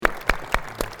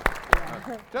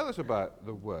Tell us about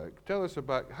the work. Tell us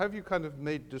about, have you kind of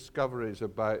made discoveries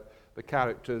about the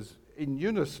characters in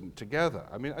unison together?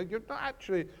 I mean, you're not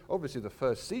actually, obviously the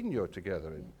first scene you're together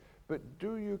in, but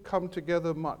do you come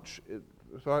together much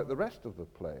throughout the rest of the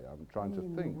play? I'm trying to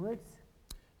think.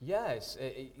 Yes,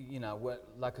 you know,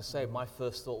 like I say, my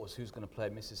first thought was who's going to play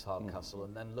Mrs. Hardcastle,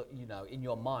 and then look, you know, in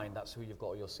your mind, that's who you've got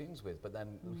all your scenes with. But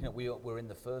then, you know, we're in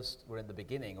the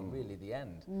beginning and really the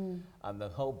end, and the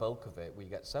whole bulk of it, we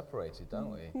get separated, don't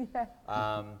we?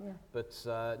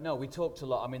 But no, we talked a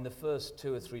lot. I mean, the first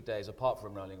 2 or 3 days, apart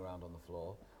from rolling around on the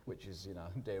floor, which is, you know,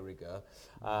 de rigueur,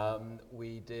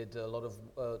 we did a lot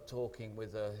of talking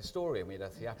with a historian. We had a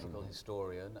theatrical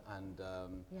historian and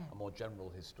a more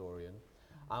general historian.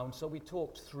 So we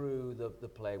talked through the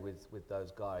play with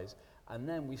those guys, and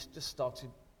then we just started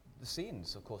the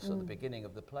scenes, of course, at the beginning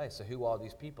of the play. So who are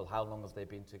these people? How long have they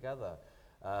been together?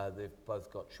 They've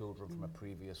both got children from a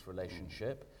previous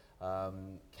relationship.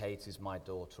 Kate is my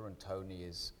daughter, and Tony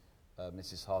is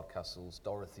Mrs. Hardcastle's,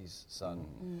 Dorothy's son.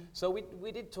 So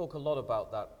we did talk a lot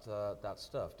about that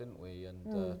stuff, didn't we?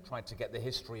 And tried to get the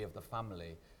history of the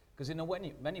family. Because in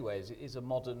many ways, it is a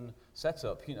modern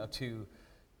setup, you know,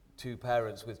 two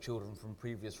parents with children from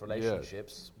previous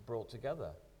relationships brought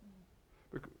together.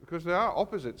 Because they are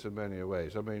opposites in many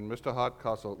ways. I mean, Mr.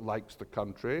 Hardcastle likes the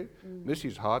country,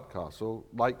 Mrs. Hardcastle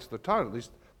likes the town, at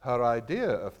least her idea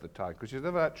of the town, because she's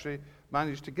never actually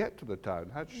managed to get to the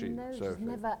town, had she? No, Sophie? she's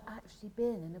never actually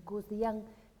been, and of course the young,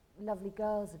 lovely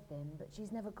girls have been, but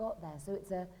she's never got there. So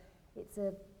it's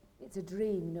a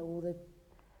dream, you know, all the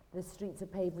streets are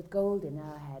paved with gold in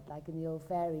her head, like in the old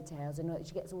fairy tales. And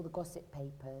she gets all the gossip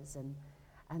papers and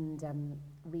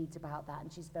reads about that.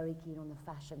 And she's very keen on the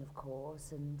fashion, of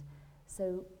course. And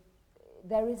so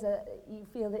there is you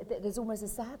feel that there's almost a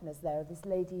sadness there of this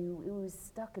lady who is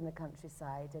stuck in the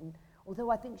countryside. And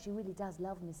although I think she really does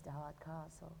love Mr.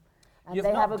 Hardcastle. And You've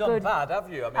they not have done a good bad,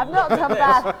 have you? I mean, I've not done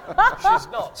bad.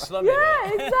 She's not slumming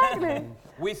Yeah, it. exactly.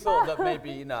 We thought that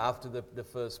maybe, you know, after the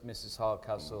first Mrs.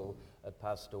 Hardcastle had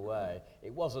passed away,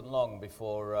 it wasn't long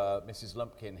before Mrs.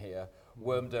 Lumpkin here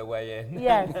wormed her way in.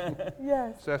 Yes,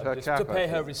 yes. Set her Just cap to pay at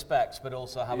her it. respects, but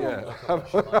also have a look at what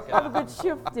she might get. Have a good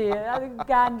shifty, have a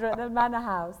gander at the manor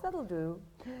house. That'll do.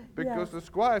 Because the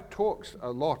Squire talks a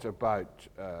lot about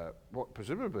what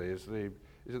presumably is it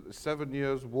the 7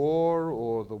 Years' War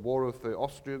or the War of the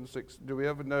Austrian Six? Do we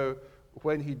ever know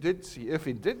when he did see, if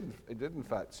he did in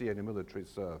fact see any military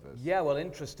service? Yeah, well,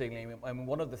 interestingly, I mean,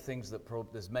 one of the things that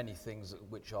there's many things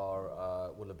which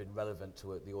are will have been relevant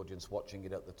to the audience watching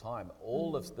it at the time.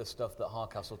 All of the stuff that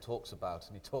Hardcastle talks about,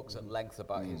 and he talks at length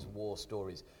about his war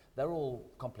stories, they're all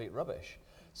complete rubbish.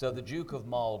 So the Duke of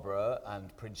Marlborough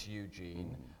and Prince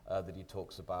Eugene that he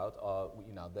talks about are,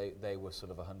 you know, they were sort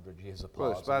of 100 years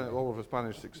apart. Well, all of the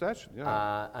Spanish succession,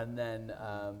 yeah. And then,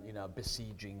 you know,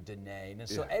 besieging Denain. And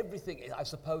so everything, I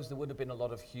suppose there would have been a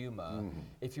lot of humour.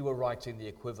 If you were writing the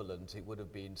equivalent, it would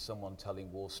have been someone telling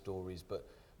war stories, but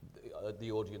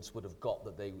the audience would have got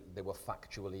that they were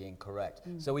factually incorrect.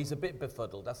 So he's a bit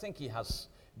befuddled. I think he has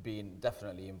been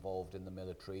definitely involved in the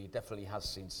military, definitely has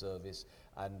seen service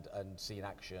and seen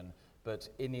action, but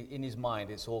in his mind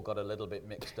it's all got a little bit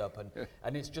mixed up,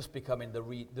 and it's just becoming the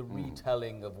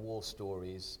retelling of war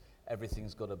stories.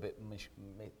 Everything's got a bit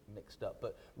mixed up,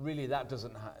 but really that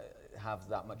doesn't have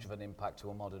that much of an impact to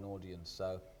a modern audience.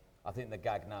 So I think the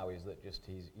gag now is that just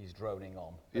he's droning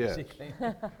on, basically.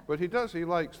 Yes. But he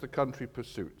likes the country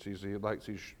pursuits. He likes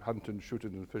his hunting,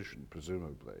 shooting and fishing,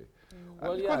 presumably.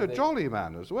 Well, he's quite a jolly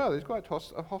man as well. He's quite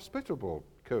a hospitable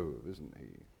cove, isn't he?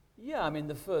 Yeah, I mean,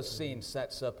 the first scene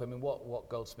sets up, I mean, what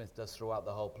Goldsmith does throughout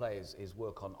the whole play is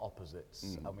work on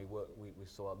opposites, and we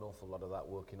saw an awful lot of that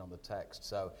working on the text.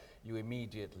 So you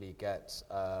immediately get,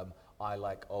 I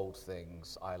like old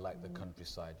things, I like the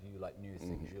countryside, you like new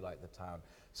things, you like the town.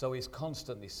 So he's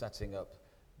constantly setting up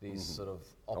these sort of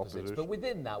opposites. But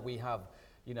within that, we have,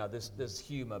 you know, there's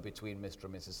humour between Mr.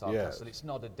 and Mrs. Hardcastle. It's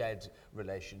not a dead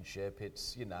relationship.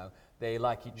 It's, you know, they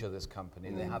like each other's company.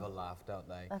 They have a laugh, don't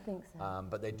they? I think so.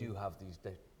 But they do have these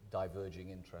diverging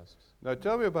interests. Now,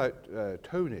 tell me about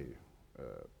Tony,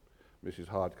 Mrs.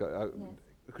 Hardcastle.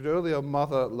 Could only a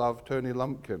mother love Tony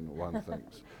Lumpkin, one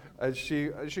thinks.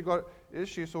 Is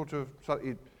she sort of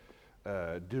slightly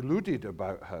deluded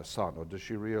about her son, or does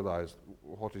she realise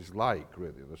what he's like,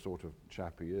 really, the sort of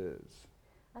chap he is?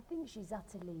 I think she's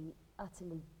utterly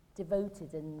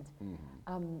devoted, and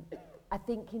I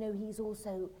think, you know, he's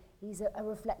a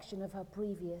reflection of her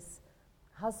previous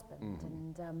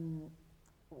husband, and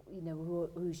you know,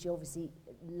 who she obviously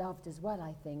loved as well,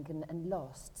 I think, and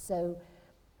lost. So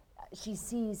she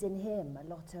sees in him a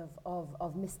lot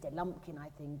of Mr. Lumpkin, I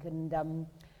think, and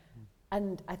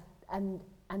and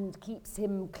keeps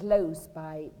him close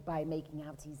by making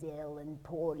out he's ill and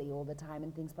poorly all the time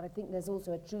and things. But I think there's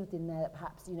also a truth in there that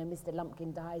perhaps, you know, Mr.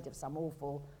 Lumpkin died of some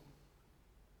awful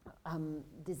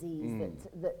disease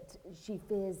that she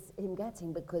fears him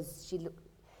getting, because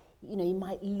you know, he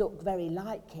might look very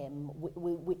like him,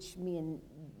 which me and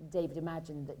David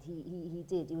imagined that he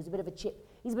did. He was a bit of a chip.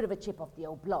 He's a bit of a chip off the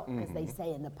old block, as they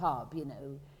say in the pub. You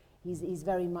know, he's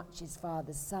very much his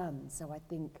father's son. So I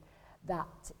think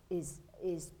that is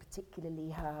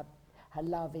particularly her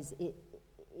love.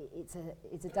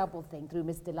 It's a double thing through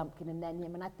Mr. Lumpkin and then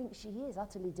him. And I think she is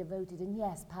utterly devoted, and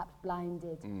yes, perhaps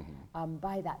blinded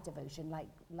by that devotion, like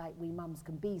we mums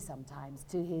can be sometimes,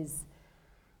 to his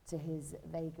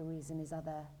vagaries and his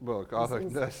other... Well, I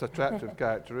think that's attractive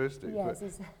characteristics.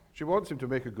 Yes, she wants him to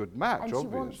make a good match, and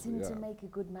obviously. she wants him to make a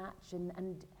good match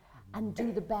and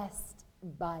do the best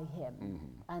by him.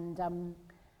 And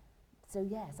so,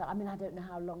 yes, I mean, I don't know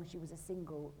how long she was a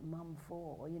single mum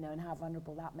for, you know, and how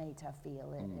vulnerable that made her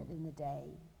feel in the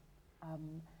day.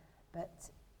 But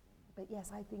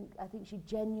yes, I think she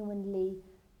genuinely,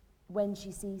 when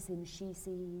she sees him, she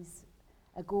sees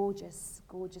a gorgeous,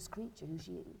 gorgeous creature who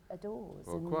she adores.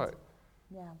 Well, quite.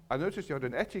 Yeah. I noticed you had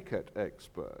an etiquette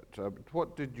expert.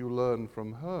 What did you learn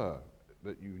from her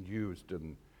that you used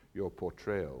in your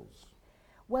portrayals?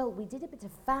 Well, we did a bit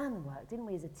of fan work, didn't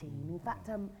we, as a team? In fact,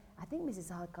 I think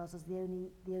Mrs. Hardcastle's the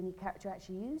only character who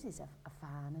actually uses a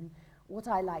fan. And what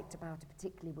I liked about it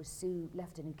particularly was Sue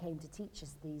Lefton, who came to teach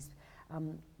us these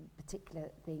particular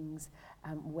things,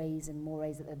 ways and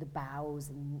mores, the bows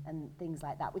and things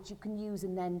like that, which you can use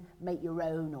and then make your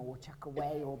own or chuck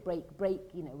away or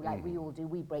break, you know, like we all do.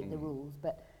 We break the rules,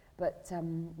 but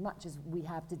much as we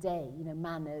have today, you know,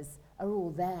 manners are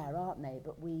all there, aren't they?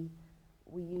 But we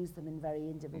use them in very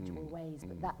individual ways.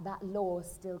 But that law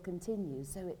still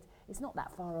continues, so it's not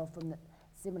that far off from the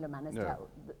similar manners to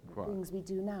the things we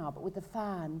do now. But with the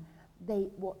fan,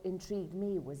 what intrigued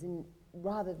me was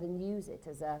rather than use it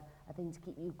as a thing to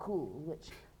keep you cool, which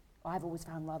I've always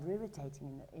found rather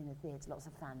irritating in a theatre, lots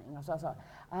of fanning.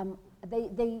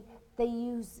 They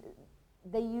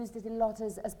used it a lot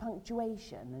as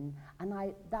punctuation, and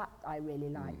I really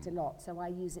liked a lot. So I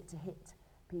use it to hit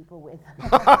people with.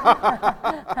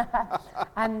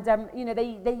 And you know,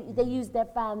 they use their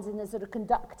fans in a sort of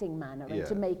conducting manner and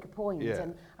to make a point.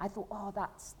 And I thought, oh,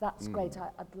 that's great.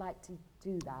 I'd like to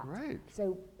do that. Great.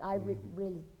 So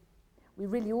we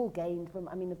really all gained from.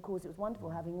 I mean, of course, it was wonderful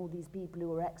having all these people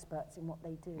who are experts in what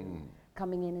they do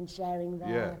coming in and sharing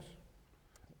their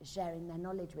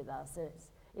knowledge with us. So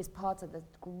it's part of the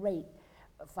great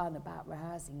fun about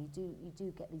rehearsing. You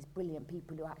do get these brilliant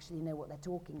people who actually know what they're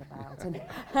talking about, and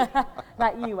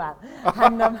like you, Al.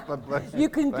 And you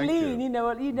can glean. You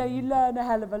know, you learn a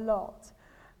hell of a lot.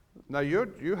 Now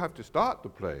you have to start the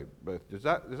play, but is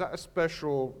that a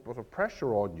special sort of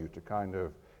pressure on you to kind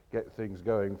of get things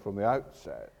going from the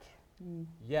outset?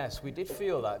 Yes, we did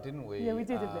feel that, didn't we? Yeah, we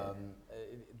did a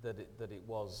bit. That it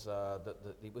was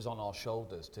on our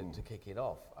shoulders to kick it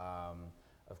off.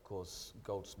 Of course,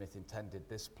 Goldsmith intended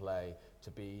this play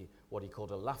to be what he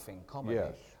called a laughing comedy.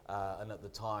 Yes. And at the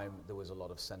time, there was a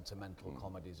lot of sentimental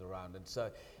comedies around. And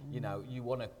so, you know, you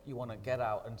want to get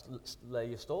out and lay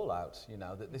your stall out, you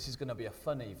know, that this is going to be a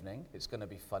fun evening. It's going to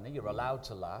be funny. You're allowed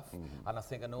to laugh. And I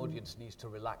think an audience needs to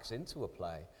relax into a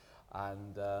play.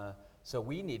 And so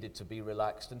we needed to be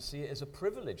relaxed and see it as a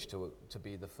privilege to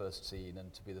be the first scene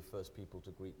and to be the first people to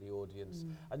greet the audience.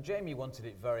 And Jamie wanted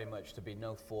it very much to be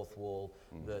no fourth wall,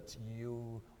 that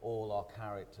you all are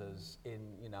characters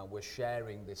we're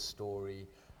sharing this story.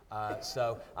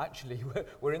 So actually,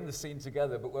 we're in the scene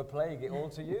together, but we're playing it all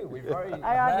to you. We very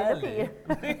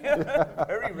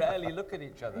rarely look at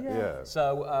each other. Yeah.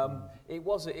 So it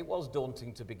was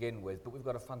daunting to begin with, but we've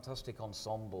got a fantastic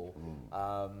ensemble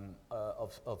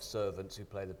of servants who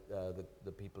play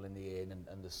the people in the inn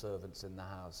and the servants in the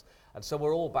house. And so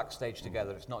we're all backstage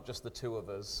together. It's not just the two of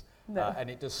us. No. And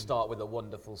it does start with a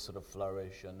wonderful sort of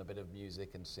flourish and a bit of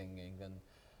music and singing.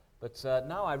 But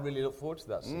now I really look forward to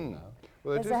that scene now.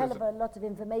 Well, there's a hell of a lot of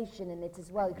information in it as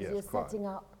well, because you're setting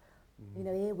up, you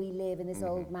know, here we live in this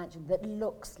old mansion that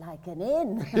looks like an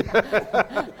inn.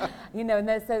 You know,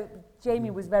 and so Jamie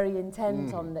was very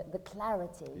intent on the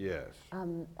clarity. Yes.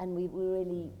 And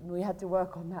we had to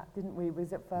work on that, didn't we?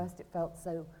 Because at first it felt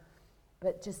so,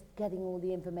 but just getting all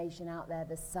the information out there,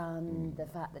 the sun, the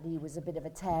fact that he was a bit of a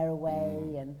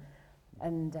tearaway,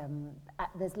 and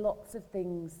there's lots of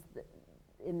things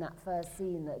in that first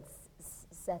scene that's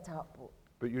set up.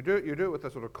 But you do it with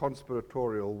a sort of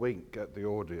conspiratorial wink at the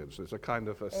audience. It's a kind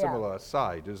of a similar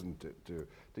aside, isn't it,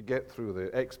 to get through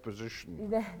the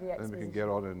exposition, and we can get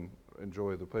on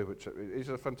enjoy the play, which is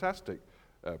a fantastic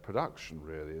production,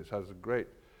 really. It has a great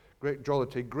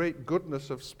jollity, great goodness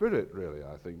of spirit, really,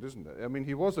 I think, doesn't it? I mean,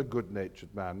 he was a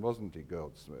good-natured man, wasn't he,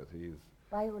 Goldsmith?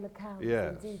 By all accounts,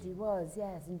 yes. Indeed he was,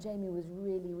 yes. And Jamie was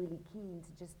really, really keen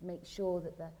to just make sure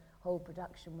that the whole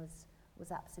production was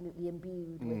absolutely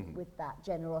imbued with that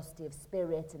generosity of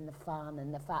spirit and the fun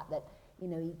and the fact that, you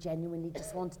know, he genuinely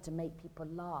just wanted to make people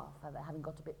laugh, having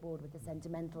got a bit bored with the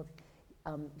sentimental,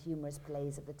 humorous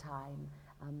plays of the time.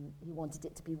 He wanted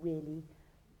it to be really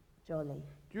jolly.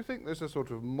 Do you think there's a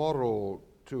sort of moral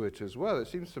to it as well? It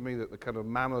seems to me that the kind of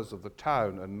manners of the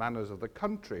town and manners of the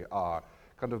country are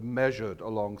kind of measured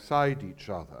alongside each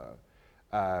other.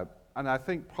 And I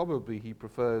think probably he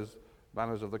prefers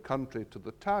manners of the country to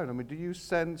the town. I mean, do you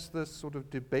sense this sort of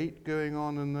debate going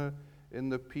on in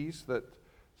the piece that,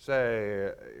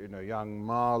 say, you know, young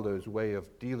Marlowe's way of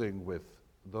dealing with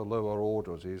the lower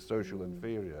orders, his social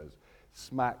inferiors,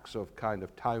 smacks of kind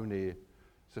of towny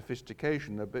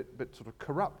sophistication, a bit sort of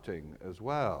corrupting as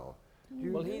well?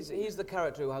 Well, he's the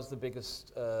character who has the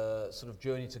biggest sort of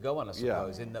journey to go on, I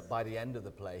suppose, in that by the end of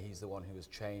the play, he's the one who has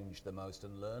changed the most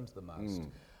and learned the most.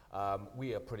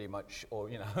 We are pretty much, or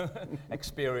you know,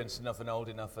 experienced enough and old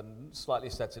enough and slightly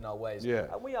set in our ways.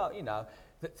 Yeah. And we are, you know,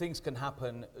 that things can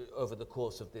happen over the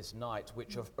course of this night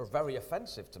which are very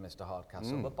offensive to Mr.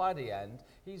 Hardcastle, but by the end,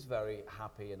 he's very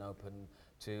happy and open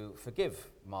to forgive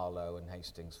Marlowe and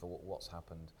Hastings for what's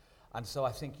happened. And so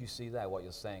I think you see there what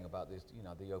you're saying about this, you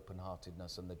know, the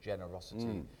open-heartedness and the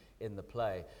generosity in the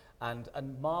play. And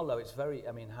Marlowe, it's very,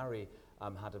 I mean, Harry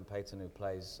Haddon Payton, who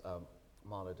plays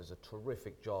Marlowe, does a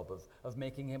terrific job of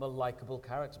making him a likable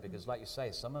character, because like you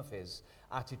say, some of his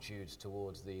attitudes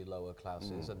towards the lower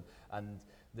classes and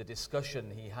the discussion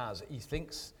he has, he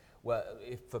thinks, well,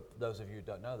 if for those of you who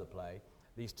don't know the play,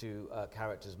 these two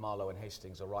characters, Marlowe and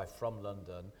Hastings, arrive from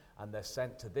London and they're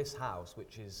sent to this house,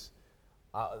 which is,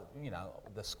 you know,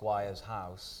 the squire's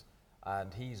house,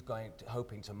 and he's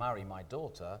hoping to marry my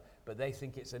daughter, but they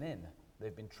think it's an inn.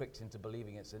 They've been tricked into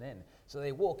believing it's an inn. So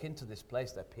they walk into this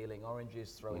place, they're peeling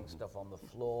oranges, throwing stuff on the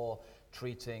floor,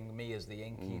 treating me as the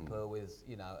innkeeper with,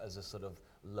 you know, as a sort of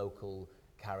local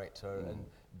character, and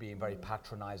being very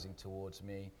patronizing towards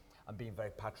me and being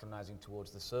very patronizing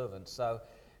towards the servants. So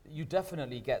you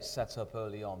definitely get set up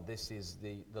early on. This is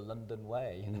the London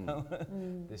way, you know.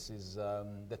 This is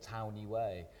the towny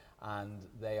way. And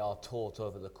they are taught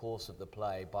over the course of the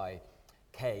play by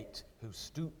Kate, who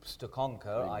stoops to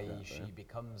conquer, i.e. she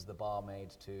becomes the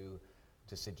barmaid to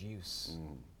seduce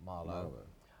Marlowe.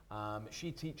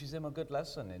 She teaches him a good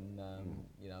lesson in,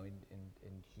 you know,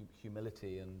 in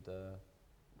humility, and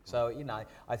so, you know,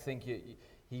 I think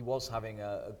he was having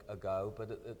a go, but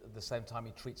at the same time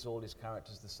he treats all his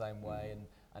characters the same way,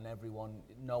 and everyone,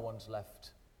 no one's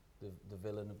left the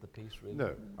villain of the piece, really.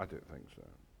 No, I don't think so.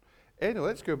 Anyway,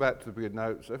 let's go back to the beginning.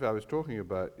 Now, Sophie, I was talking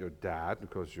about your dad, and of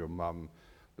course your mum,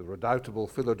 the redoubtable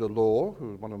Phila de Law, who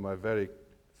was one of my very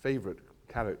favourite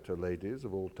character ladies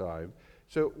of all time.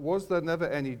 So was there never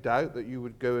any doubt that you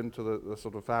would go into the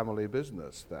sort of family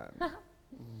business then?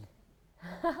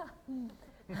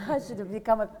 I should have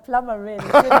become a plumber, really,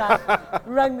 shouldn't I?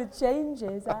 Rung the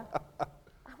changes. Do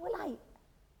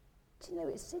you know,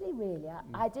 it's silly, really.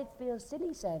 I did feel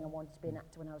silly saying I wanted to be an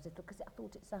actor when I was little, because I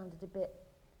thought it sounded a bit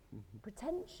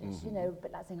pretentious, you know,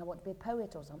 but like saying I want to be a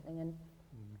poet or something. And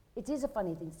it is a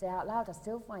funny thing to say out loud. I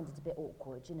still find it a bit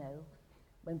awkward, you know,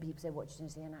 when people say, what do you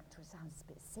want to say an actor? It sounds a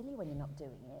bit silly when you're not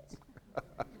doing it.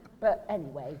 But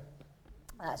anyway,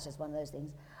 that's just one of those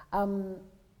things.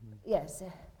 Yes,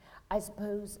 I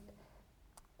suppose,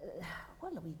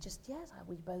 well,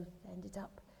 we both ended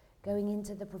up going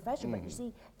into the profession. But you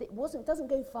see, it doesn't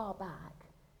go far back.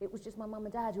 It was just my mum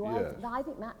and dad who I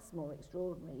think that's more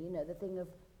extraordinary, you know, the thing of,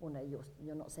 well, no,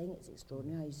 you're not saying it's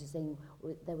extraordinary. I was just saying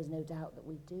there was no doubt that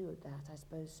we'd do that, I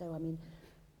suppose. So, I mean,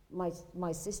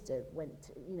 my sister went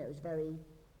to, you know,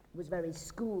 was very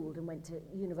schooled and went to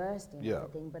university and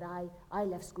everything, but I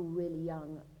left school really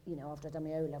young, you know, after I'd done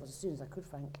my O-levels, as soon as I could,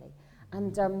 frankly.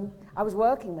 And I was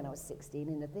working when I was 16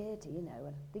 in the theatre, you know,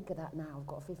 and I think of that now. I've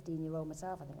got a 15-year-old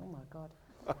myself. I think, oh, my God.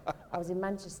 I was in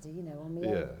Manchester, you know, on my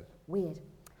own. Weird.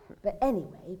 But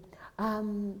anyway,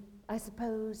 I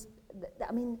suppose,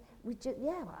 I mean,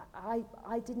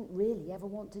 I didn't really ever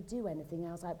want to do anything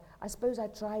else. I suppose I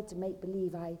tried to make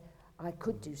believe I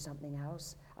could do something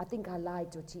else. I think I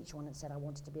lied to a teacher one and said I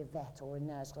wanted to be a vet or a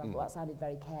nurse, because I thought that sounded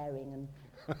very caring and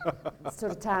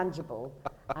sort of tangible.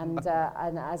 And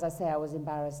as I say, I was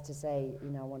embarrassed to say, you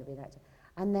know, I want to be an actor.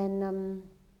 And then,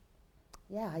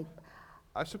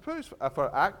 I suppose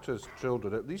for actors'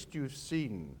 children, at least you've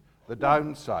seen the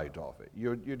downside of it.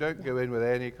 You don't go in with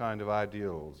any kind of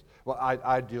ideals, well,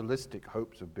 idealistic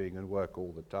hopes of being in work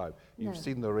all the time. You've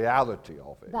seen the reality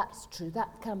of it. That's true.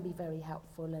 That can be very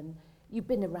helpful. And you've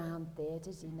been around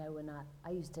theatres, you know, and I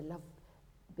used to love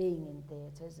being in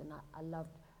theatres, and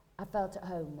I felt at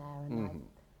home there. And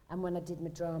and when I did my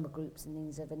drama groups and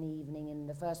things of an evening, and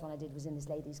the first one I did was in this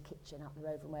lady's kitchen up the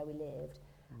road from where we lived,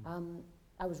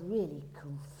 I was really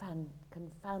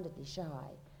confoundedly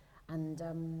shy. And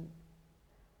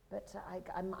but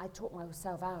I talked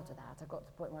myself out of that. I got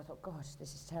to the point where I thought, gosh,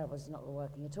 this is terrible, this is not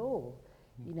working at all.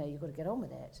 You know, you've got to get on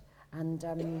with it. And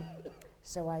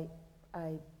so I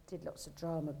did lots of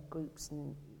drama groups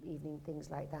and evening things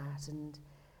like that. And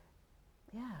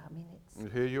yeah, I mean, it's...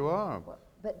 And here you are. Well,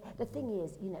 but the thing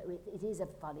is, you know, it is a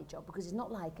funny job because it's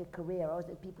not like a career, or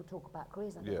that people talk about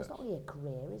careers. Like it's not really a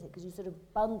career, is it? Because you sort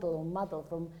of bundle or muddle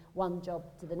from one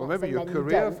job to the next. Well, maybe your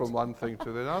career from one thing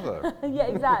to the other. Yeah,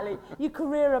 exactly. You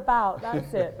career about,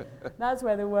 that's it. That's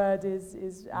where the word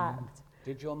is apt.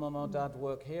 Did your mum or dad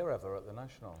work here ever at the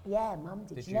National? Yeah, Mum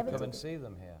did. Did She you never come did and see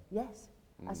them here? Yes.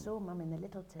 I saw Mum in the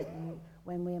Littleton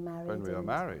when we were married. When we were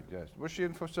married, yes. Was she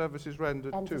in for services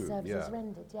rendered and too? for services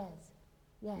rendered, yes.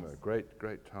 Yes. No,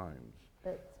 great times.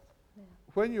 But, yeah.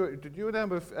 When did you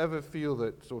ever feel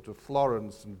that sort of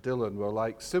Florence and Dylan were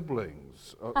like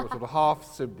siblings, or sort of half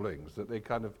siblings, that they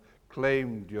kind of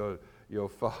claimed your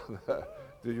father?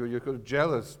 You're kind of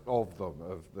jealous of them,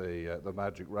 of the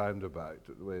magic roundabout,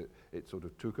 the way it sort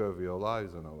of took over your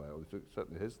lives in a way, or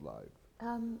certainly his life.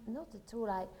 Not at all.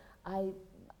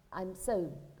 I'm so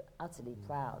utterly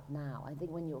proud now. I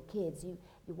think when you're kids, you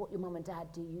what your mum and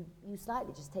dad do, you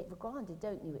slightly just take for granted,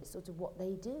 don't you? It's sort of what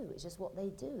they do. It's just what they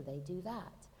do. They do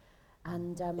that,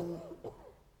 and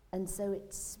so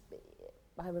it's.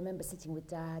 I remember sitting with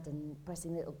Dad and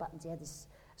pressing little buttons. He had this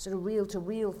sort of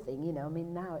reel-to-reel thing, you know. I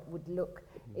mean, now it would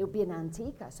be an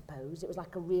antique, I suppose. It was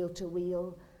like a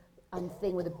reel-to-reel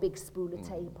thing with a big spool of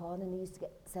tape on, and he used to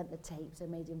get sent the tapes they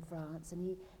made in France,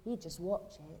 and he'd just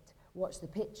watch the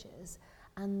pictures,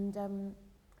 and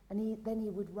he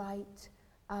would write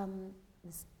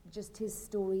just his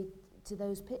story to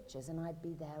those pictures, and I'd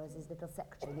be there as his little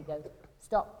secretary, and he'd go,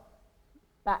 stop,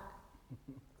 back,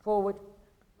 forward,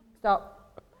 stop.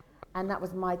 And that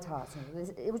was my task.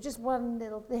 It was just one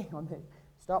little thing on the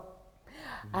stop.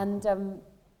 And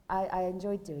I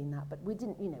enjoyed doing that, but we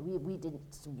didn't, you know, we didn't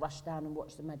rush down and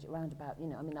watch the Magic Roundabout, you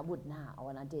know. I mean, I would now,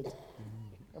 and I did.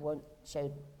 I won't show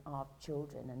our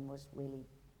children, and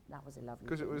that was a lovely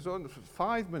Because it was on for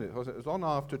 5 minutes, wasn't it? It was on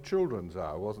after children's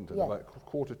hour, wasn't it? Yeah. About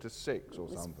 5:45 or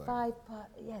something.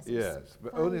 Yes. Yes,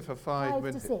 but only for 5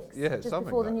 minutes. 5 to 6. Yeah, just something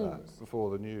before like the that. news. Before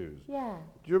the news. Yeah.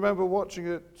 Do you remember watching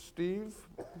it, Steve?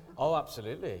 Oh,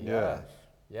 absolutely. Yeah. Yes.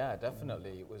 Yeah,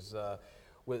 definitely. It was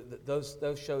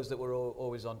those shows that were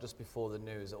always on just before the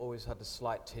news. It always had a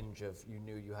slight tinge of you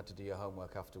knew you had to do your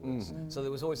homework afterwards. So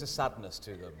there was always a sadness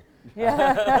to them.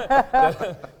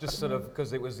 Yeah. Just sort of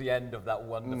because it was the end of that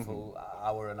wonderful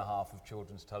hour and a half of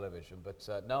children's television. But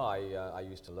no, I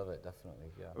used to love it,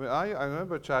 definitely. Yeah. I mean, I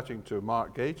remember chatting to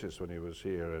Mark Gatiss when he was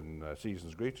here in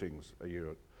Season's Greetings a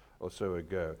year or so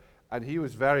ago, and he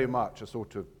was very much a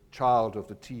sort of child of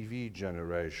the TV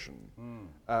generation.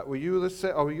 Were you the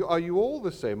same? Are you all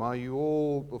the same? Are you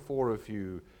all, the four of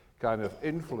you, kind of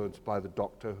influenced by the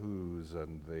Doctor Who's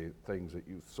and the things that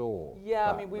you saw?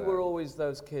 Yeah, I mean, we were always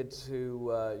those kids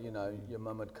who, you know, your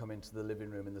mum would come into the living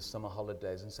room in the summer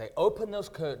holidays and say, open those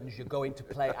curtains, you're going to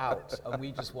play out. And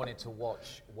we just wanted to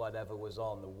watch whatever was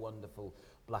on, the wonderful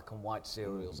black and white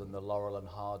serials and the Laurel and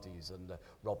Hardys and the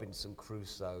Robinson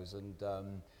Crusoes and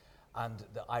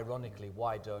ironically,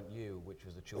 Why Don't You, which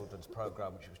was a children's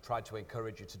program which was tried to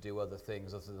encourage you to do other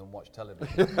things other than watch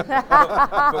television.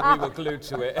 but we were glued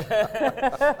to it.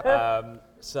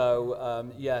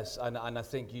 Yes, and I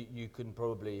think you can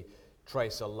probably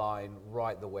trace a line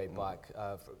right the way back.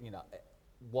 You know,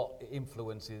 what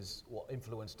influence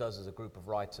does as a group of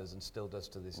writers and still does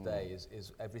to this day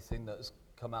is everything that has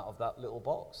come out of that little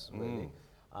box, really.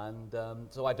 And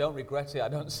so I don't regret it. I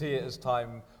don't see it as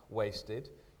time wasted.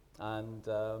 And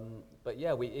but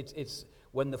yeah, it's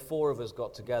when the four of us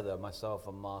got together, myself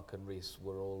and Mark and Rhys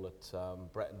were all at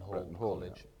Bretton Hall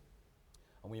College,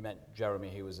 yeah. And we met Jeremy,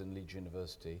 he was in Leeds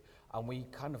University, and we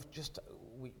kind of just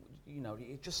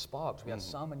it just sparked. We had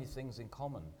so many things in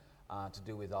common to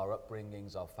do with our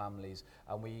upbringings, our families,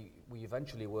 and we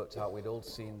eventually worked out we'd all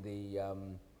seen the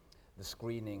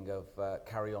screening of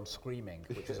Carry On Screaming,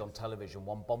 which is on television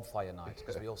one bonfire night,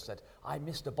 because we all said, I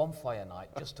missed a bonfire night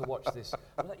just to watch this.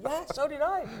 We're like, yeah, so did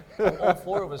I. And all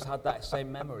four of us had that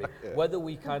same memory. Yeah. Whether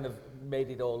we kind of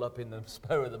made it all up in the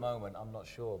spur of the moment, I'm not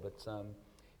sure. But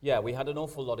Yeah, we had an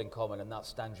awful lot in common, and that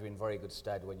stands you in very good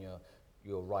stead when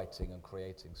you're writing and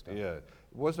creating stuff. Yeah.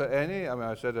 Was there any, I mean,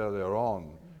 I said earlier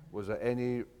on, was there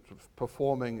any sort of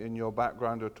performing in your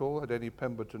background at all? Had any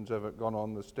Pembertons ever gone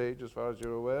on the stage, as far as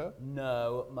you're aware?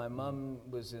 No, my mum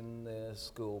was in the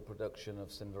school production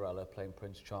of Cinderella playing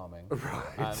Prince Charming. Right.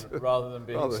 And rather than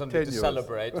being Rather something to tenuous.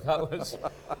 celebrate, that was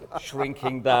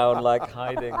shrinking down, like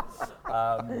hiding.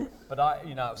 But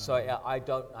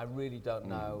I really don't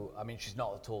know. I mean, she's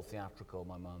not at all theatrical,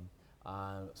 my mum.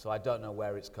 So I don't know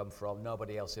where it's come from.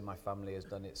 Nobody else in my family has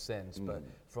done it since. But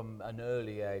from an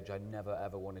early age, I never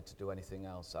ever wanted to do anything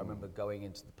else. I remember going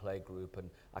into the play group, and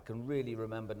I can really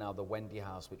remember now the Wendy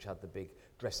house, which had the big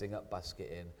dressing up basket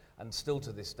in. And still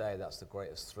to this day, that's the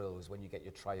greatest thrill, is when you get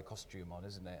try your costume on,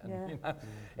 isn't it? And Yeah. you know,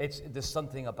 there's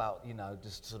something about, you know,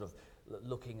 just sort of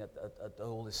looking at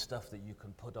all this stuff that you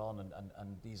can put on,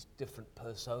 and these different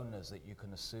personas that you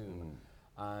can assume.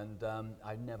 And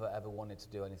I never ever wanted to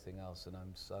do anything else, and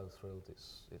I'm so thrilled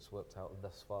it's worked out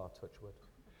thus far, touch wood.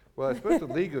 Well, I suppose the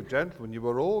League of Gentlemen, you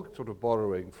were all sort of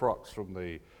borrowing frocks from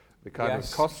the kind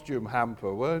Yes. of costume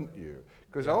hamper, weren't you?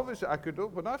 Because Yeah. obviously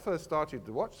when I first started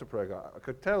to watch the program, I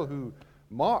could tell who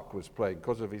Mark was playing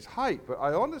because of his height, but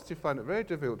I honestly found it very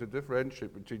difficult to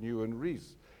differentiate between you and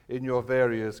Rhys in your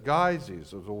various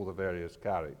guises of all the various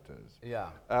characters.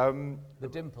 Yeah. The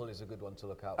dimple is a good one to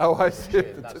look out for. Oh, I see.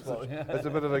 That's what, It's a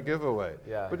bit of a giveaway.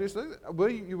 Yeah. But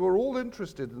you were all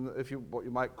interested in what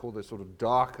you might call the sort of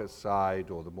darker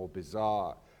side, or the more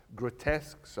bizarre,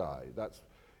 grotesque side.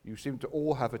 You seem to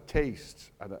all have a taste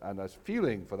and a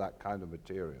feeling for that kind of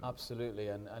material. Absolutely,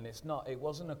 and it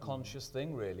wasn't a conscious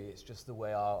thing really, it's just the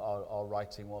way our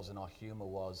writing was and our humour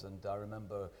was. And I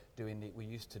remember we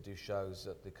used to do shows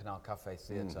at the Canal Cafe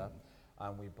Theatre,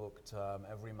 and we booked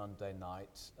every Monday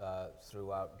night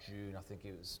throughout June, I think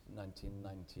it was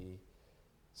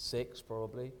 1996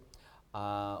 probably,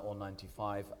 or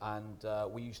 95, and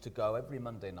we used to go every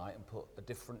Monday night and put a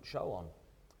different show on.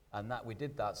 And we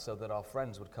did that so that our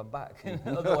friends would come back.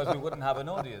 Otherwise, we wouldn't have an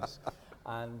audience.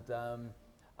 And I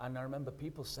remember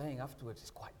people saying afterwards,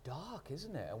 "It's quite dark,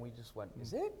 isn't it?" And we just went,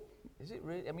 "Is it? Is it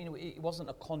really?" I mean, it wasn't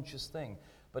a conscious thing.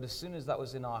 But as soon as that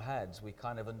was in our heads, we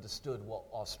kind of understood what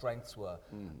our strengths were.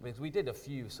 Because we did a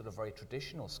few sort of very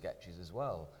traditional sketches as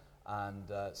well. And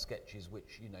sketches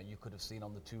which, you know, you could have seen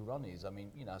on the Two Ronnies. I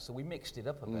mean, you know, so we mixed it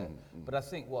up a bit. But I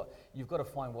think you've got to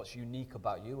find what's unique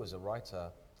about you as a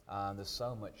writer. And there's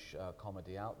so much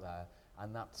comedy out there,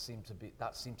 and that seemed to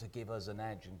give us an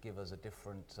edge and give us a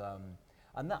different.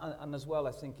 And as well,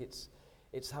 I think it's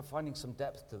finding some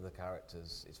depth to the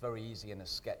characters. It's very easy in a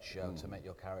sketch show to make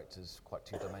your characters quite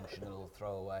two-dimensional or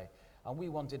throwaway, and we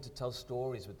wanted to tell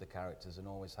stories with the characters and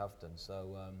always have done.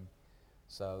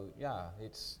 So yeah,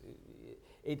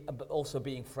 but also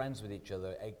being friends with each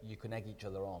other, you can egg each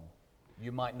other on.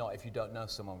 You might not, if you don't know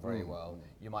someone very well,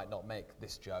 you might not make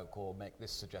this joke or make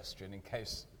this suggestion in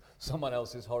case someone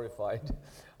else is horrified.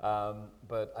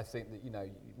 But I think that, you know,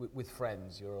 with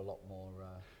friends, you're a lot more...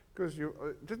 Because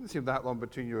it didn't seem that long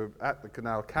between you were at the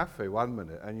Canal Cafe one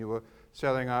minute and you were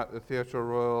selling out the Theatre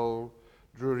Royal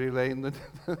Drury Lane the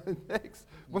next.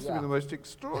 Must have been the most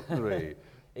extraordinary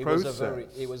process.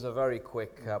 It was a very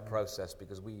quick process,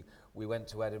 because we went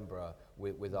to Edinburgh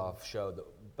with our show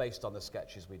based on the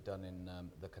sketches we'd done in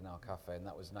the Canal Cafe, and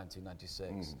that was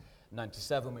 1996.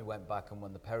 97 we went back and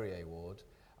won the Perrier Award,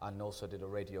 and also did a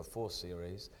Radio 4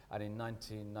 series, and in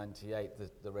 1998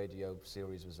 the radio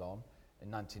series was on. In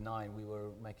 99 we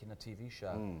were making a TV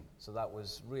show. So that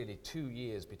was really 2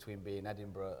 years between being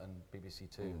Edinburgh and BBC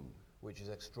Two, which is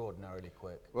extraordinarily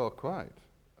quick. Well, quite.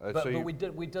 But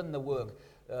we'd done the work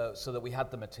so that we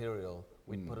had the material.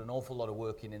 We'd put an awful lot of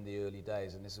work in the early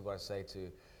days, and this is what I say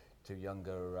to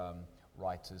younger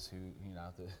writers who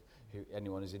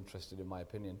anyone is interested in my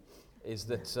opinion, is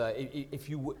that if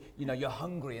you know, you're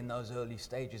hungry in those early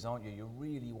stages, aren't you? You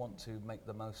really want to make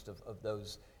the most of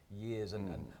those years,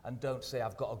 and don't say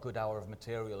I've got a good hour of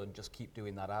material and just keep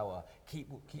doing that hour. Keep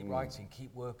writing,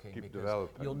 keep working, keep because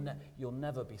developing. you'll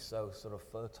never be so sort of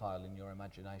fertile in your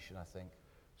imagination, I think.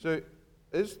 So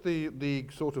is the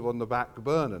League sort of on the back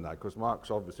burner now? Because Mark's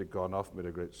obviously gone off, made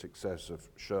a great success of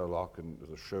Sherlock and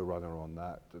was a showrunner on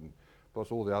that, and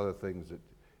plus all the other things that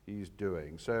he's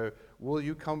doing. So will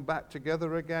you come back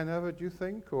together again ever, do you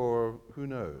think, or who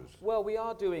knows? Well, we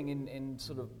are doing in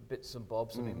sort of bits and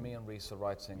bobs. I mean, me and Rhys are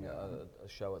writing a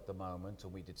show at the moment,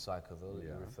 and we did Psychoville, that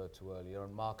you referred to earlier,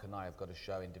 and Mark and I have got a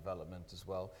show in development as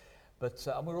well. But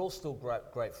and we're all still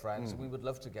great friends. We would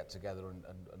love to get together and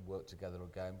work together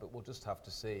again, but we'll just have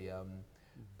to see.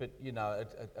 But you know,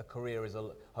 a career is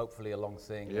hopefully a long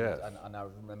thing. Yes. And I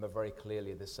remember very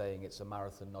clearly the saying, it's a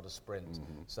marathon, not a sprint.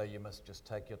 So you must just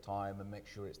take your time and make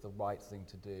sure it's the right thing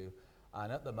to do.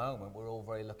 And at the moment, we're all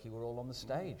very lucky we're all on the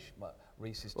stage.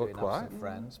 Reese is doing Absent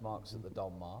Friends, Mark's at the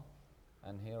Donmar,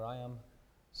 and here I am.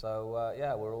 So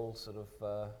yeah, we're all sort of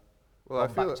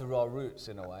back to our roots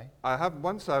in a way. I have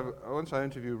once I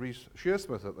interviewed Reese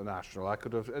Shearsmith at the National, I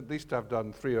could have at least have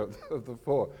done 3 of the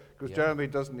 4, because Jeremy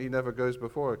he never goes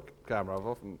before a camera. I've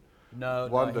often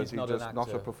wondered he's not just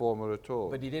not a performer at all.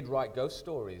 But he did write Ghost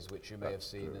Stories, which you may have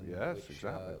seen. And yes, which,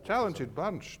 exactly. Talented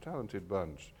bunch.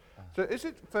 So is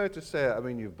it fair to say, I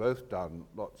mean, you've both done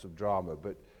lots of drama,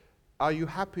 but are you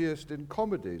happiest in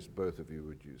comedies, both of you,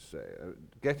 would you say?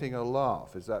 Getting a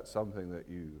laugh, is that something that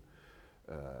you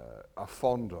are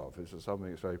fond of? Is it something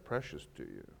that's very precious to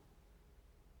you?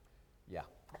 Yeah.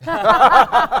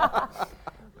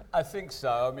 I think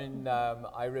so. I mean,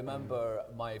 I remember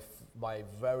my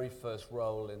very first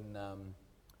role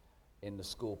in the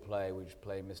school play, which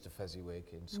played Mr.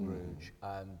 Fezziwig in Scrooge,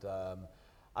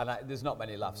 and there's not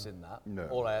many laughs in that. No.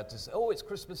 All I had to say, it's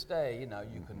Christmas Day, you know,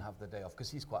 you can have the day off,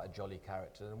 because he's quite a jolly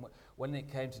character. And when it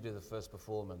came to do the first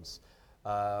performance,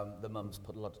 the mums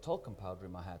put a lot of talcum powder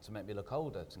in my hair to make me look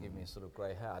older, to give me a sort of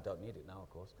grey hair. I don't need it now, of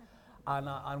course.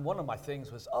 And one of my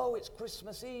things was, it's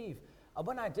Christmas Eve. And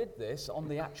when I did this on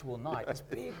the actual night, it's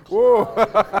big.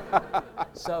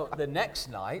 So the next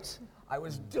night, I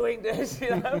was doing this,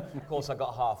 you know. Of course, I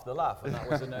got half the laugh, and that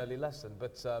was an early lesson.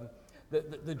 But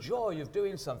the joy of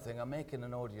doing something and making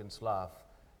an audience laugh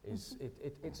is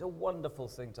it's a wonderful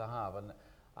thing to have,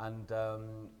 and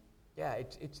yeah,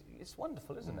 it's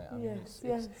wonderful, isn't it? I mean,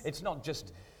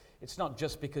 it's not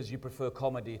just because you prefer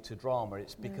comedy to drama.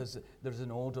 It's because there's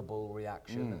an audible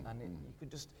reaction, and you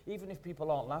could just, even if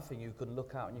people aren't laughing, you can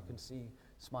look out and you can see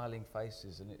smiling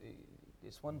faces, and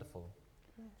it's wonderful.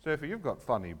 Sophie, you've got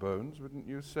funny bones, wouldn't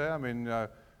you say? I mean,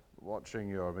 watching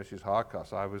your Mrs.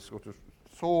 Hardcastle, I was sort of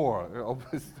sore,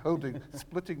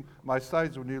 splitting, my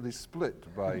sides were nearly split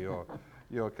by your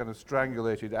kind of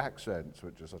strangulated accents,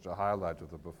 which is such a highlight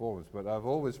of the performance. But I've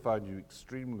always found you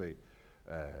extremely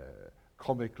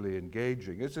comically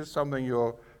engaging. Is this something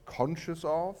you're conscious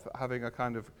of, having a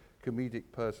kind of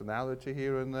comedic personality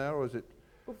here and there, or is it?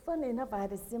 Well, funnily enough, I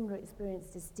had a similar experience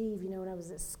to Steve, you know, when I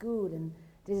was at school and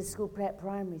did a school play at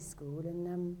primary school,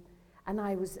 and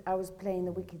I was playing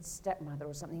the wicked stepmother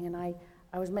or something, and I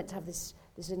was meant to have this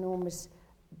enormous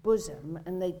bosom,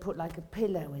 and they put like a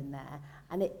pillow in there,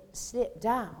 and it slipped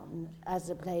down as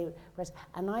the play progressed,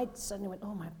 and I suddenly went,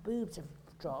 my boobs have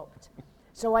dropped.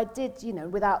 So I did, you know,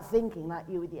 without thinking, like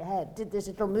you with your head, did this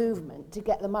little movement to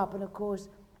get them up, and of course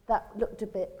that looked a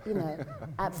bit, you know,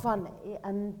 funny,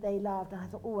 and they laughed, and I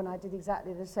thought, and I did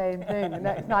exactly the same thing the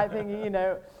next night, thinking, you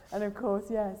know, and of course,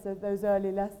 so those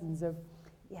early lessons of,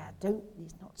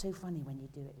 it's not so funny when you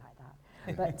do it like that.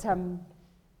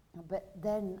 But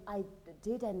then I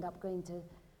did end up going to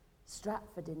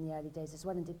Stratford in the early days as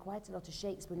well, and did quite a lot of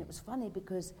Shakespeare, and it was funny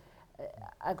because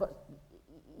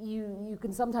you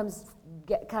can sometimes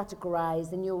get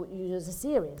categorized, and you're as a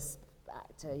serious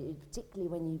actor, particularly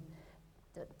when you've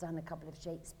done a couple of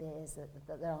Shakespeares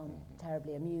that aren't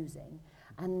terribly amusing,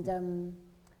 and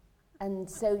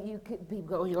so people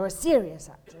go, you're a serious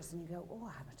actress, and you go,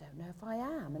 I don't know if I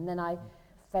am. And then I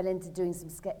fell into doing some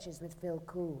sketches with Phil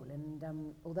Cool, and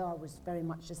although I was very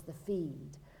much just the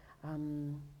feed,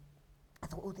 I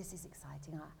thought, this is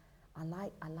exciting. I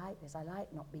like this. I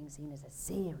like not being seen as a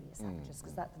serious actress,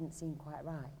 because that didn't seem quite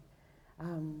right.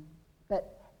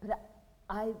 But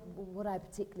what I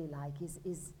particularly like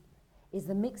is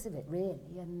the mix of it,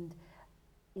 really, and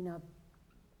you know,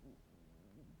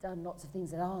 I've done lots of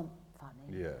things that aren't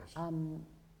funny. Yes.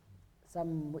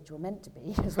 Some which were meant to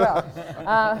be as well,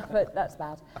 but that's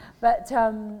bad. But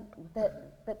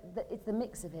it's the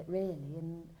mix of it, really,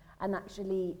 and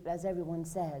actually, as everyone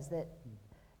says, that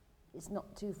it's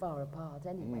not too far apart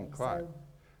anyway. Quite. So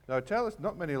Now tell us,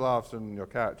 not many laughs in your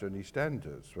character in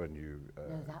EastEnders when you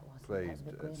played.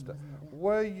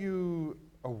 Were you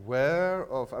aware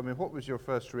of, I mean, what was your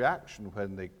first reaction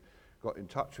when they got in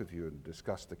touch with you and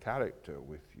discussed the character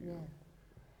with you? Yeah.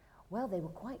 Well, they were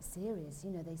quite serious.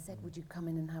 You know, they said, would you come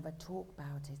in and have a talk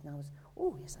about it? And I was,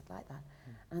 yes, I'd like that.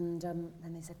 And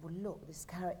then they said, well, look, this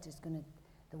character's going to,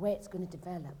 the way it's going to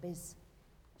develop is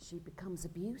she becomes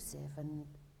abusive, and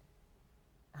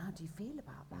how do you feel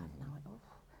about that? And I went,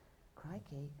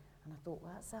 crikey. And I thought,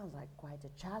 well, that sounds like quite a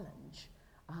challenge,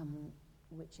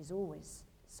 which is always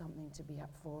something to be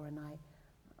up for. And I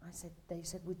said, they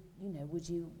said, would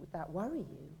that worry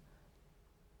you?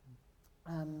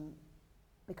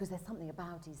 Because there's something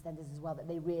about EastEnders as well that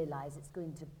they realise it's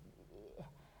going to,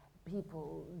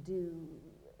 people do,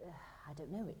 I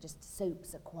don't know,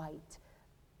 soaps are quite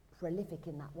prolific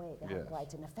in that way. They have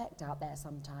quite an effect out there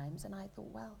sometimes. And I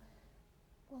thought, well,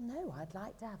 no, I'd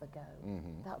like to have a go.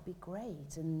 That would be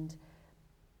great. And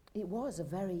it was a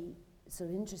very sort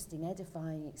of interesting,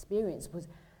 edifying experience.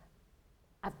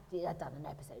 I've done an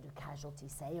episode of Casualty,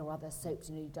 say, or other soaps.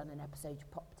 You've done an episode, you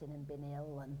popped in and been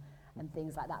ill and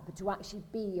things like that. But to actually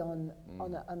be on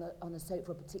a soap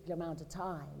for a particular amount of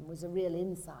time was a real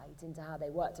insight into how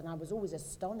they worked. And I was always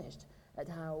astonished at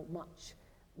how much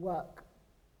work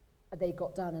they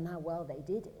got done and how well they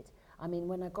did it. I mean,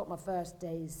 when I got my first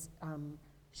day's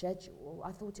schedule,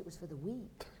 I thought it was for the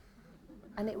week.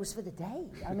 And it was for the day.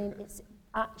 I mean, it's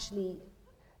actually...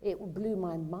 It blew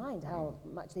my mind how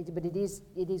much they did, but it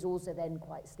is also then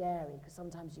quite scary, because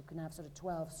sometimes you can have sort of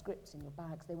 12 scripts in your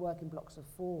bags. They work in blocks of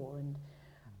 4,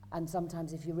 and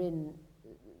sometimes if you're in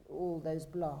all those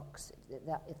blocks,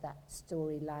 if that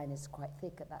storyline is quite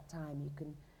thick at that time, you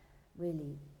can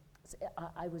really.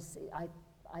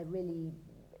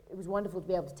 It was wonderful to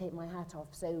be able to take my hat off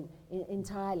so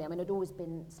entirely. I mean, I'd always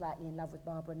been slightly in love with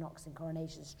Barbara Knox in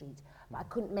Coronation Street, but I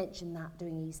couldn't mention that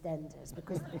doing EastEnders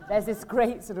because there's this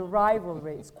great sort of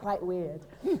rivalry. It's quite weird.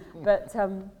 But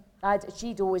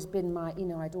she'd always been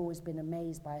I'd always been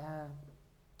amazed by her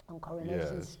on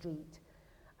Coronation Street,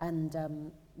 and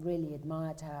really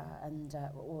admired her, and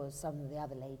or some of the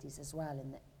other ladies as well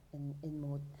in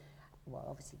more. Well,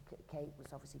 obviously, Kate was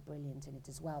obviously brilliant in it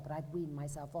as well, but I'd weaned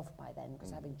myself off by then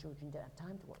because having children, you don't have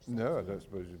time to watch something. No, I don't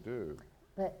suppose you do.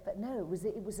 But no, it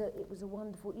was a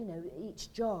wonderful,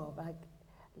 each job,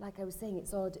 like I was saying,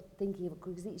 it's odd thinking of it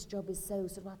because each job is so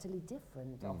sort of utterly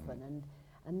different often,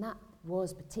 and that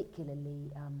was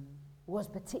particularly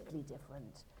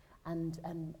different. And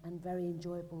very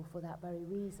enjoyable for that very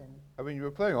reason. I mean, you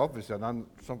were playing obviously an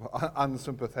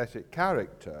unsympathetic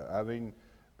character. I mean,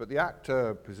 but the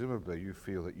actor, presumably, you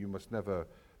feel that you must never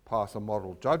pass a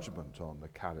moral judgment on the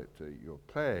character you're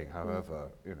playing,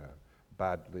 however,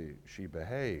 badly she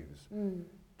behaves.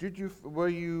 Were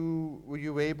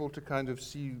you able to kind of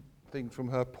see things from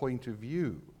her point of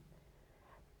view?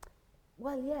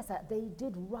 Well, yes, they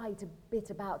did write a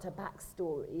bit about her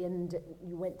backstory, and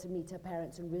you went to meet her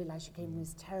parents and realised she came from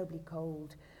this terribly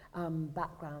cold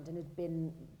background and had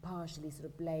been partially sort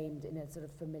of blamed in a sort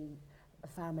of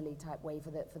family type way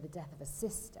for the death of a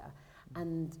sister,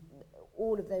 and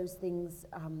all of those things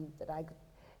that I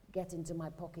get into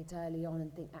my pocket early on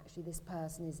and think actually this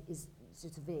person is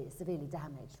severely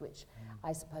damaged, which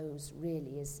I suppose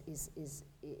really is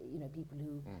people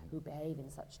who behave in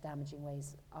such damaging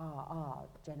ways are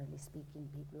generally speaking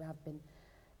people who have been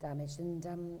damaged, and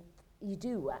you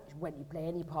do actually, when you play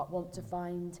any part, want to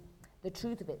find the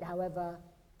truth of it, however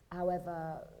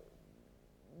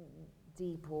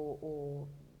deep or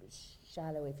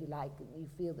shallow, if you like, you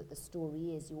feel that the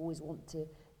story is. You always want to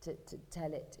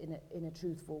tell it in a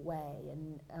truthful way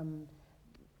and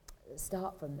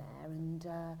start from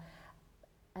there.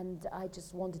 And I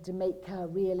just wanted to make her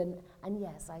real, and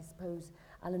yes, I suppose,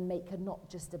 Alan, make her not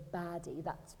just a baddie.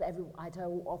 That's I'd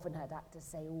often heard actors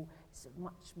say, "Oh, it's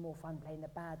much more fun playing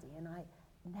a baddie," and I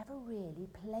never really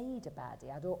played a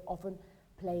baddie. I'd often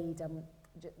played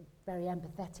very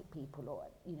empathetic people, or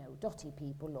dotty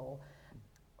people,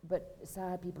 but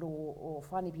sad people or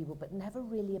funny people, but never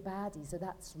really a baddie. So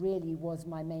that's really was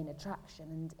my main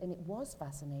attraction, and it was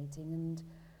fascinating,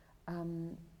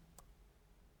 and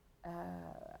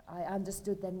I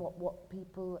understood then what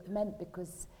people meant,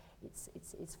 because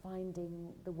it's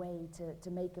finding the way to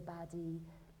make a baddie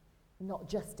not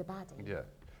just a baddie. Yeah.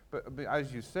 But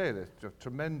as you say, there's a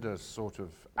tremendous sort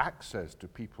of access to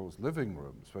people's living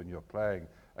rooms when you're playing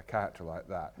a character like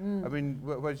that. I mean,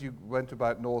 when you went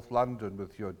about North London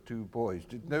with your 2 boys,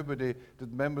 did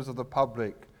members of the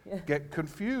public get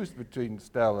confused between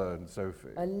Stella and Sophie?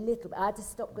 A little bit. I had to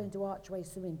stop going to Archway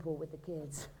swimming pool with the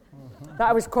kids.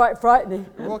 That was quite frightening.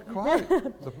 Well, quite.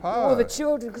 The power. All the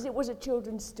children, because it was a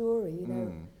children's story,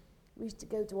 We used to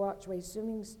go to Archway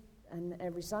swimming and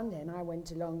every Sunday, and I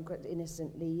went along quite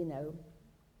innocently,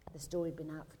 The story had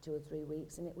been out for 2 or 3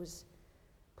 weeks, and it was,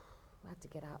 I had to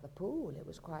get out of the pool. It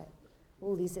was quite,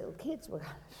 all these little kids were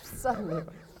suddenly,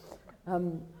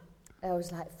 I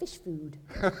was like fish food.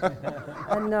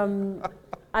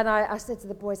 And I said to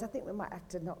the boys, I think we might have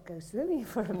to not go swimming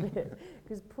for a bit,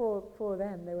 because poor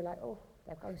them, they were like, oh,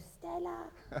 there goes Stella.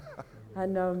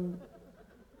 And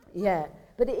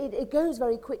but it goes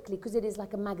very quickly, because it is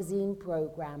like a magazine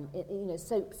program.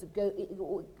 Soaps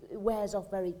it wears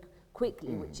off very quickly,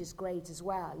 which is great as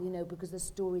well, because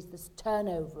the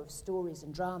turnover of stories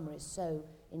and drama is so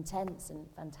intense and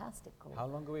fantastical. How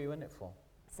long were you in it for?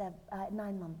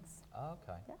 9 months. Oh,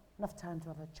 okay. Yeah, enough time to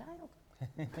have a child.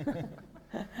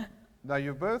 Now,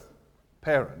 you're both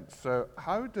parents, so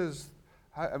I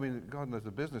mean, God knows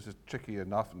the business is tricky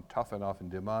enough and tough enough and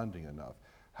demanding enough.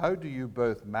 How do you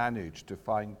both manage to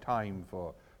find time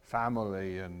for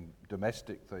family and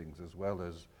domestic things as well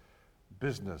as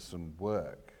business and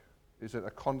work? Is it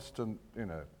a constant,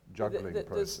 juggling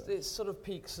process? It's sort of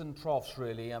peaks and troughs,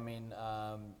 really. I mean,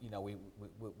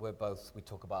 we're both, we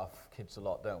talk about kids a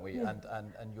lot, don't we? Yeah.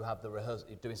 And you have the rehearsal,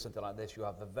 doing something like this, you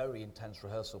have a very intense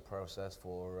rehearsal process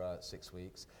for 6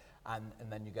 weeks. And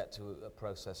then you get to a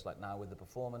process like now with the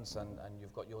performance, and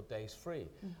you've got your days free.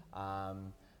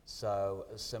 So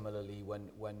similarly, when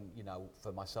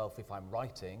for myself, if I'm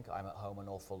writing, I'm at home an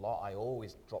awful lot. I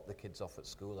always drop the kids off at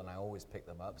school and I always pick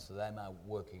them up, so they're my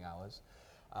working hours.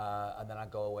 And then I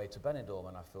go away to Benidorm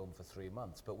and I film for 3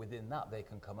 months. But within that, they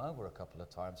can come over a couple of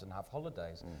times and have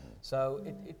holidays. So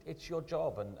it's your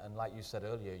job, and like you said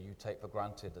earlier, you take for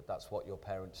granted that that's what your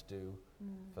parents do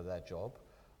for their job.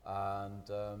 And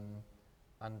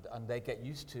they get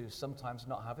used to sometimes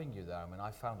not having you there. I mean,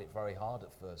 I found it very hard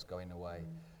at first going away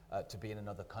to be in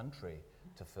another country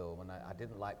to film, and I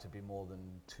didn't like to be more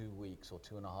than 2 weeks or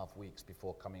 2.5 weeks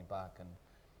before coming back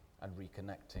and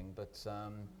reconnecting. But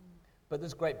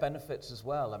there's great benefits as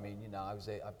well. I mean,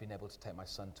 I've been able to take my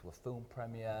son to a film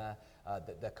premiere.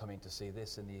 They're coming to see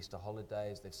this in the Easter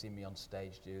holidays. They've seen me on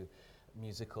stage do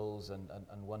musicals and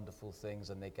wonderful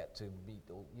things, and they get to meet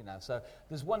all, so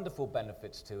there's wonderful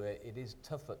benefits to it. It is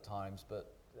tough at times,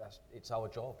 but it's our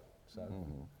job. So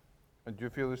And do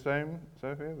you feel the same,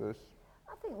 Sophie? I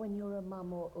think when you're a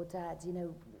mum or dad,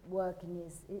 working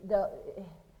is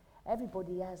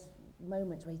everybody has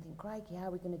moments where you think, crikey, how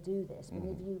are we going to do this? But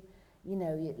if you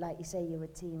like you say, you're a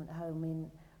team at home. I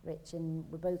mean, Rich and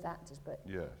we're both actors, but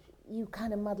Yes. you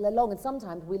kind of muddle along, and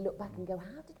sometimes we look back and go,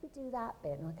 how did we do that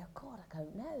bit? And I go, God, I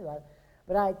don't know.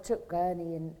 But I took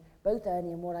both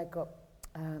Ernie and what I got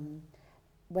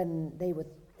when they were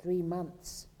 3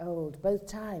 months old. Both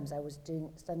times I was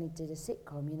suddenly did a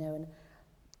sitcom, and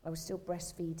I was still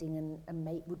breastfeeding, and a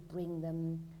mate would bring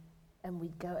them, and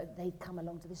they'd come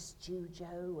along to the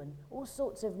studio, and all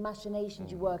sorts of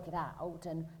machinations. You work it out,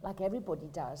 and like everybody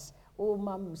does, all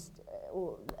mums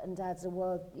and dads are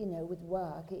with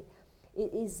work. It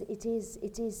is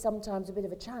sometimes a bit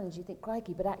of a challenge. You think,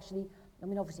 crikey, but actually, I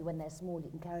mean, obviously when they're small, you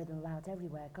can carry them about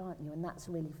everywhere, can't you? And that's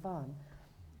really fun.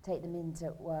 Take them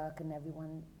into work and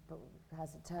everyone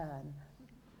has a turn.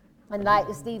 And like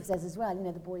Steve says as well,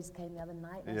 the boys came the other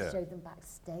night and I showed them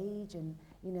backstage, and,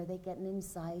 they get an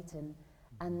insight, and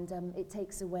it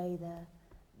takes away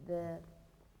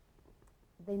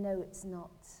they know it's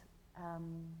not,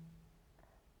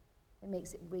 it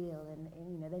makes it real, and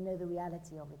they know the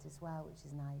reality of it as well, which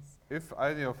is nice. If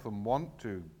any of them want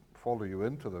to follow you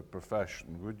into the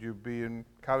profession, would you be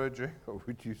encouraging, or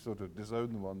would you sort of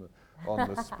disown them on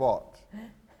the spot?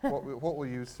 What will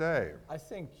you say? I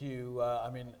think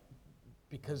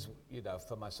because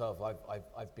for myself,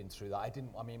 I've been through that.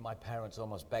 My parents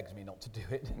almost begged me not to do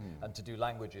it and to do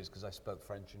languages, because I spoke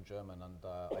French and German, and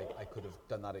I could have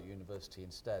done that at university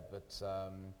instead, but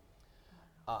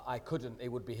I couldn't. It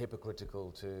would be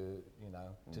hypocritical to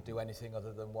do anything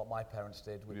other than what my parents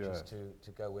did, which is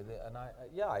to go with it. And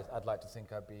I'd like to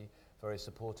think I'd be very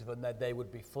supportive, and that they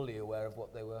would be fully aware of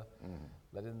what they were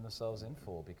letting themselves in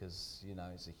for, because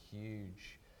it's a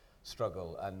huge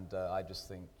struggle, and I just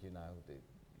think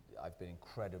I've been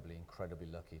incredibly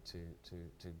lucky to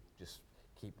just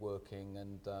keep working,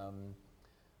 and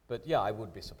but I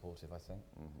would be supportive, I think.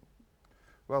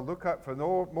 Well, look out for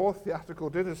more theatrical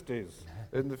dynasties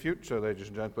in the future, ladies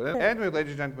and gentlemen. Anyway,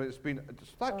 ladies and gentlemen, it's been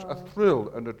such a thrill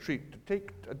and a treat to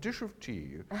take a dish of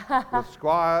tea with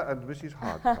Squire and Mrs.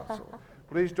 Hardcastle.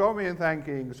 Please join me in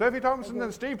thanking Sophie Thompson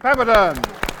and Steve Pemberton.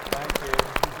 Thank you.